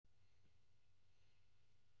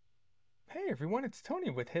Hey everyone, it's Tony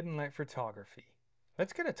with Hidden Light Photography.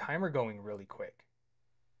 Let's get a timer going really quick.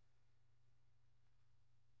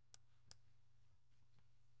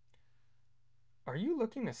 Are you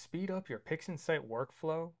looking to speed up your PixInsight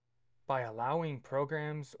workflow by allowing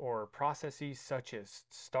programs or processes such as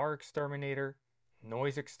Star Exterminator,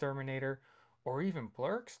 Noise Exterminator, or even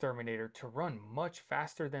Blur Exterminator to run much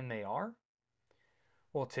faster than they are?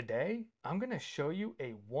 Well, today I'm going to show you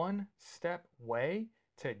a one-step way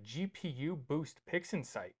to GPU boost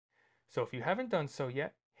PixInsight. So if you haven't done so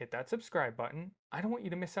yet, hit that subscribe button. I don't want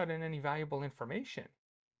you to miss out on any valuable information.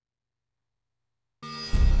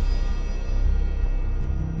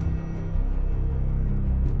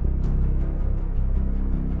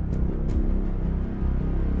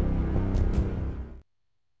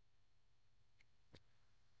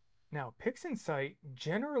 Now, PixInsight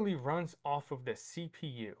generally runs off of the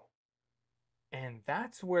CPU, and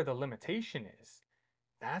that's where the limitation is.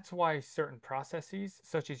 That's why certain processes,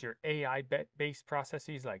 such as your AI-based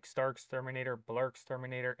processes like Star Exterminator, Blur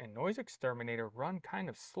Exterminator, and Noise Exterminator, run kind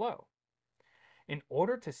of slow. In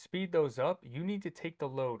order to speed those up, you need to take the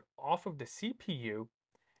load off of the CPU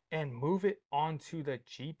and move it onto the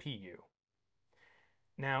GPU.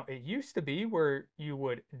 Now, it used to be where you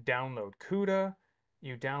would download CUDA,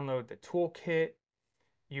 you download the toolkit,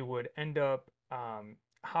 you would end up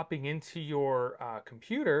hopping into your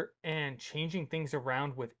computer and changing things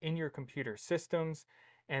around within your computer systems.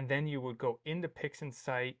 And then you would go into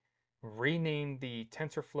PixInsight, rename the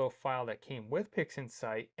TensorFlow file that came with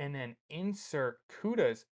PixInsight, and then insert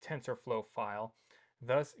CUDA's TensorFlow file,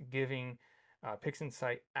 thus giving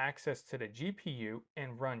PixInsight access to the GPU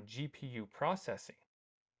and run GPU processing.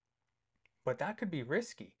 But that could be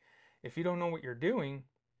risky. If you don't know what you're doing,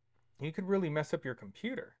 you could really mess up your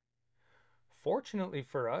computer. Fortunately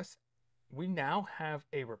for us, we now have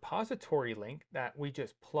a repository link that we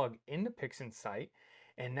just plug into PixInsight,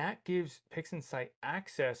 and that gives PixInsight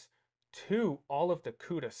access to all of the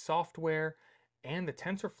CUDA software and the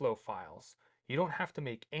TensorFlow files. You don't have to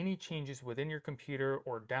make any changes within your computer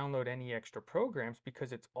or download any extra programs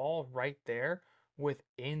because it's all right there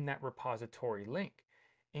within that repository link,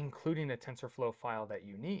 including the TensorFlow file that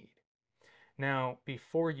you need. Now,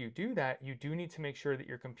 before you do that, you do need to make sure that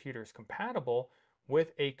your computer is compatible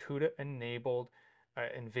with a CUDA-enabled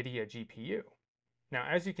NVIDIA GPU. Now,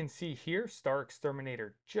 as you can see here, Star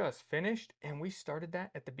Exterminator just finished, and we started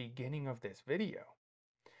that at the beginning of this video.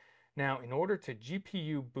 Now, in order to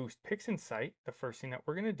GPU boost PixInsight, the first thing that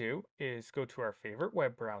we're going to do is go to our favorite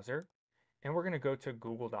web browser, and we're going to go to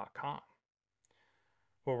google.com.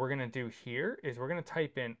 What we're going to do here is we're going to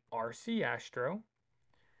type in RCastro.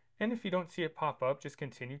 And if you don't see it pop up, just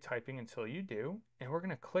continue typing until you do. And we're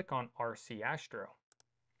going to click on RC Astro.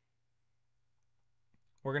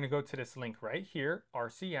 We're going to go to this link right here,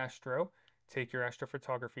 RC Astro. Take your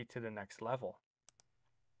astrophotography to the next level.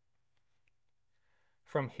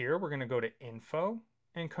 From here, we're going to go to Info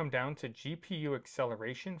and come down to GPU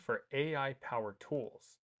acceleration for AI-powered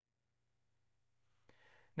tools.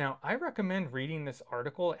 Now, I recommend reading this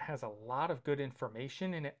article. It has a lot of good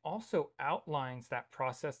information, and it also outlines that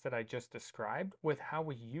process that I just described with how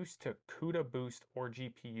we used to CUDA boost or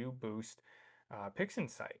GPU boost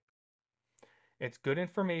PixInsight. It's good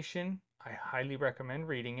information. I highly recommend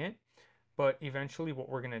reading it. But eventually what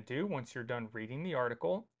we're going to do once you're done reading the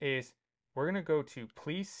article is we're going to go to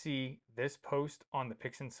please see this post on the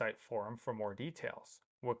PixInsight forum for more details.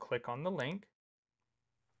 We'll click on the link.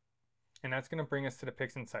 And that's going to bring us to the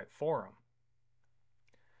PixInsight forum.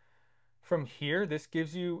 From here, this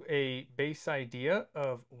gives you a base idea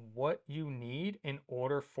of what you need in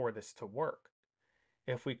order for this to work.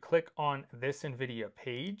 If we click on this NVIDIA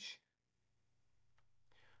page,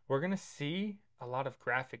 we're going to see a lot of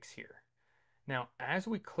graphics here. Now, as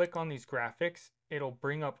we click on these graphics, it'll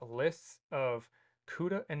bring up lists of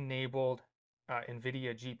CUDA-enabled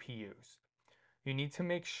NVIDIA GPUs. You need to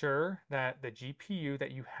make sure that the GPU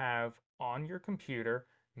that you have on your computer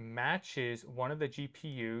matches one of the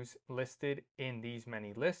GPUs listed in these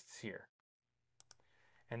many lists here.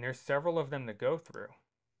 And there's several of them to go through.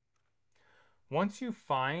 Once you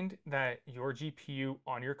find that your GPU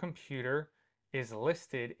on your computer is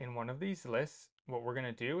listed in one of these lists, what we're going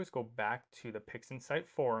to do is go back to the PixInsight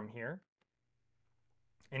forum here,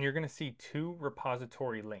 and you're going to see two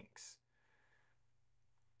repository links.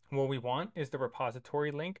 What we want is the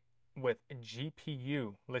repository link with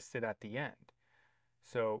GPU listed at the end.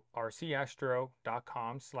 So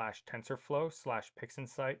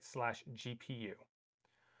rcastro.com/tensorflow/pixinsight/GPU.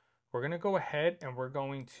 We're going to go ahead and we're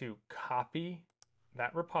going to copy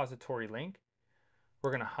that repository link. we're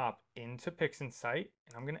going to hop into PixInsight,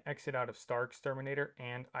 and I'm going to exit out of Star Exterminator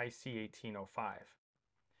and IC1805.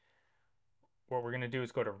 What we're going to do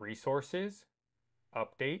is go to Resources,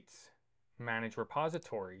 Updates, Manage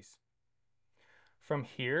Repositories. From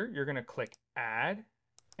here, you're going to click Add,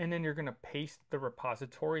 and then you're going to paste the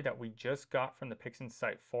repository that we just got from the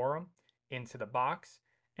PixInsight forum into the box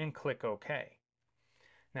and click OK.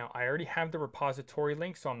 Now, I already have the repository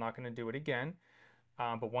link, so I'm not going to do it again.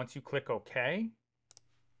 But once you click OK,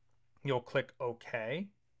 you'll click OK,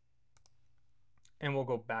 and we'll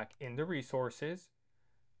go back into Resources,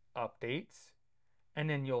 Updates, and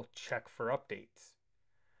then you'll check for updates.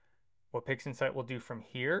 What PixInsight will do from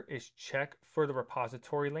here is check for the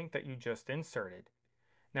repository link that you just inserted.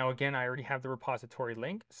 Now again, I already have the repository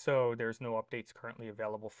link, so there's no updates currently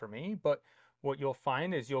available for me, but what you'll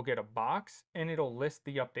find is you'll get a box and it'll list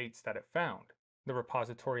the updates that it found. The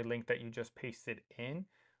repository link that you just pasted in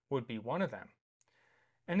would be one of them.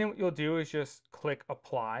 And then what you'll do is just click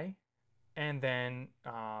Apply, and then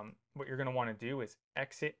what you're going to want to do is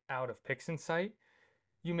exit out of PixInsight.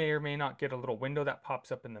 You may or may not get a little window that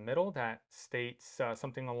pops up in the middle that states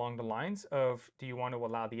something along the lines of, do you want to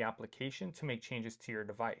allow the application to make changes to your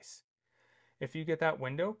device? If you get that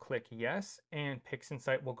window, click yes, and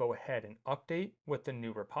PixInsight will go ahead and update with the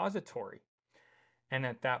new repository. And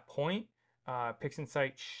at that point,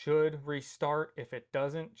 PixInsight should restart. If it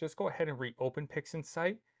doesn't, just go ahead and reopen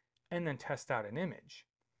PixInsight and then test out an image.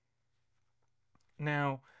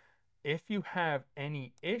 Now, if you have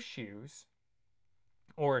any issues,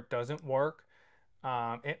 or it doesn't work,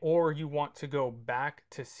 or you want to go back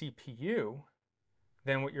to CPU,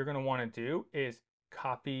 then what you're going to want to do is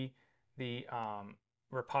copy the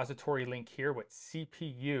repository link here with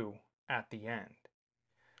CPU at the end.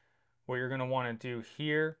 What you're going to want to do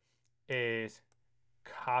here is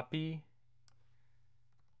copy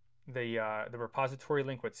the repository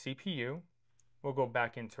link with CPU. We'll go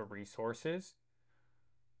back into Resources,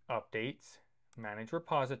 Updates, Manage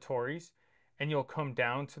Repositories, and you'll come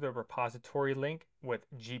down to the repository link with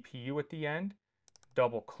GPU at the end,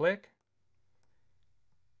 double click,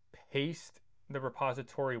 paste the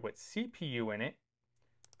repository with CPU in it,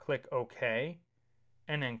 click OK,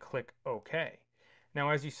 and then click OK.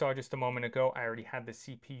 Now, as you saw just a moment ago, I already had the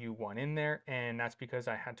CPU one in there, and that's because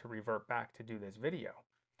I had to revert back to do this video.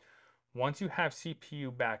 Once you have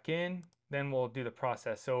CPU back in, then we'll do the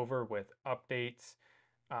process over with updates,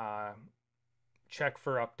 check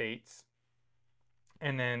for updates,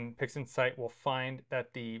 and then PixInsight will find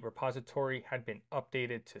that the repository had been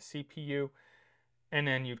updated to CPU, and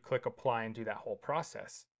then you'd click Apply and do that whole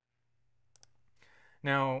process.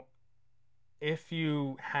 Now, if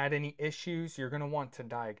you had any issues, you're going to want to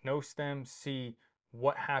diagnose them, see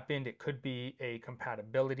what happened. It could be a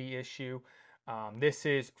compatibility issue. This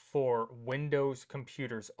is for Windows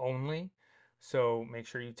computers only, so make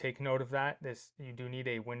sure you take note of that. You do need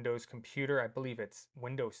a Windows computer. I believe it's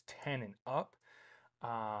Windows 10 and up.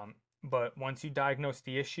 But once you diagnose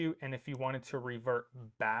the issue, and if you wanted to revert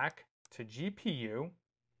back to GPU,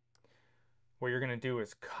 what you're going to do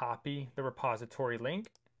is copy the repository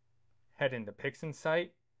link, head into PixInsight,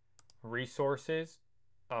 Resources,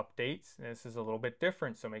 Updates. This is a little bit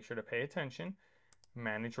different, so make sure to pay attention.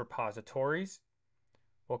 Manage Repositories.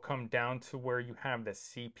 We'll come down to where you have the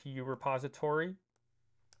CPU repository,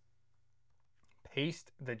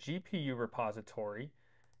 paste the GPU repository,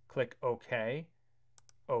 click OK,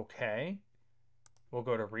 OK. We'll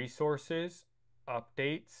go to Resources,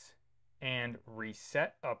 Updates, and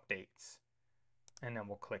Reset Updates. And then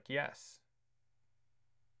we'll click Yes.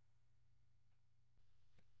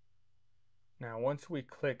 Now, once we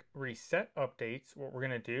click Reset Updates, what we're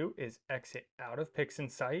going to do is exit out of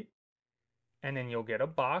PixInsight, and then you'll get a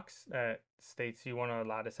box that states you want to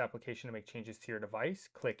allow this application to make changes to your device.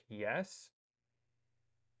 Click Yes.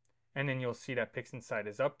 And then you'll see that PixInsight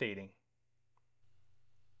is updating.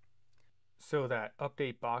 So that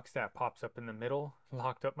update box that pops up in the middle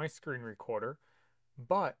locked up my screen recorder.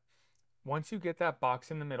 But once you get that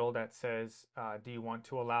box in the middle that says, do you want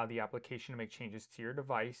to allow the application to make changes to your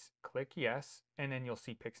device, click yes, and then you'll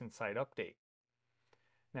see PixInsight update.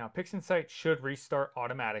 Now, PixInsight should restart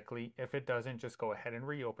automatically. If it doesn't, just go ahead and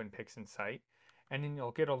reopen PixInsight, and then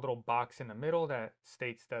you'll get a little box in the middle that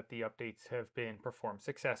states that the updates have been performed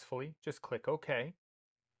successfully. Just click OK.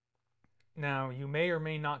 Now, you may or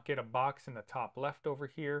may not get a box in the top left over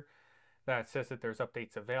here that says that there's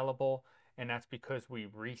updates available, and that's because we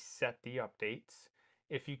reset the updates.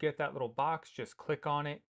 If you get that little box, just click on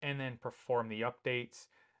it and then perform the updates.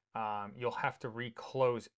 You'll have to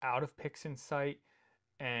reclose out of PixInsight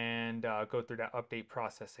and go through that update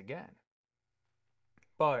process again.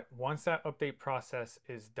 But once that update process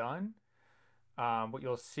is done, what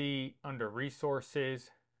you'll see under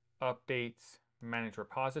resources, updates, manage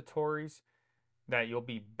repositories, that you'll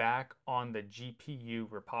be back on the GPU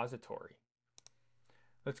repository.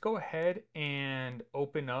 Let's go ahead and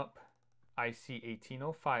open up IC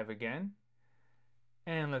 1805 again.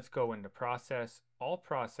 And let's go into process, all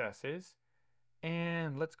processes,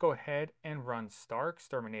 and let's go ahead and run star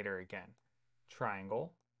exterminator again.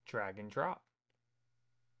 Triangle, drag and drop.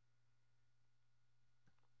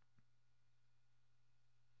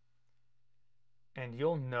 And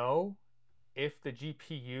you'll know if the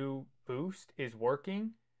GPU boost is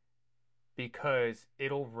working because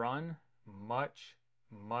it'll run much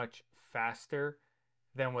faster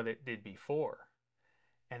than what it did before.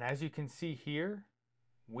 And as you can see here,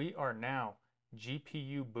 we are now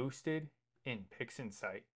GPU boosted in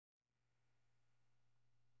PixInsight.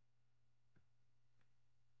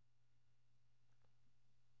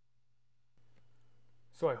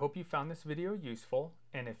 So I hope you found this video useful,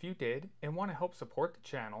 and if you did and want to help support the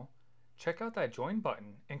channel, check out that join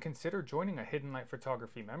button and consider joining a Hidden Light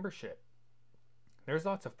Photography membership. There's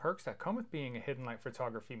lots of perks that come with being a Hidden Light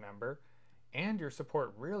Photography member, and your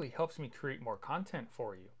support really helps me create more content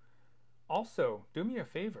for you. Also, do me a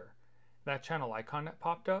favor, that channel icon that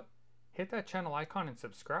popped up, hit that channel icon and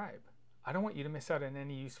subscribe. I don't want you to miss out on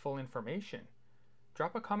any useful information.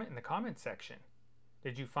 Drop a comment in the comment section.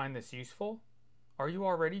 Did you find this useful? Are you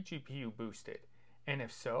already GPU boosted? And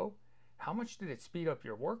if so, how much did it speed up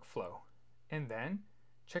your workflow? And then,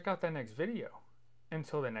 check out that next video.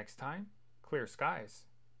 Until the next time, clear skies.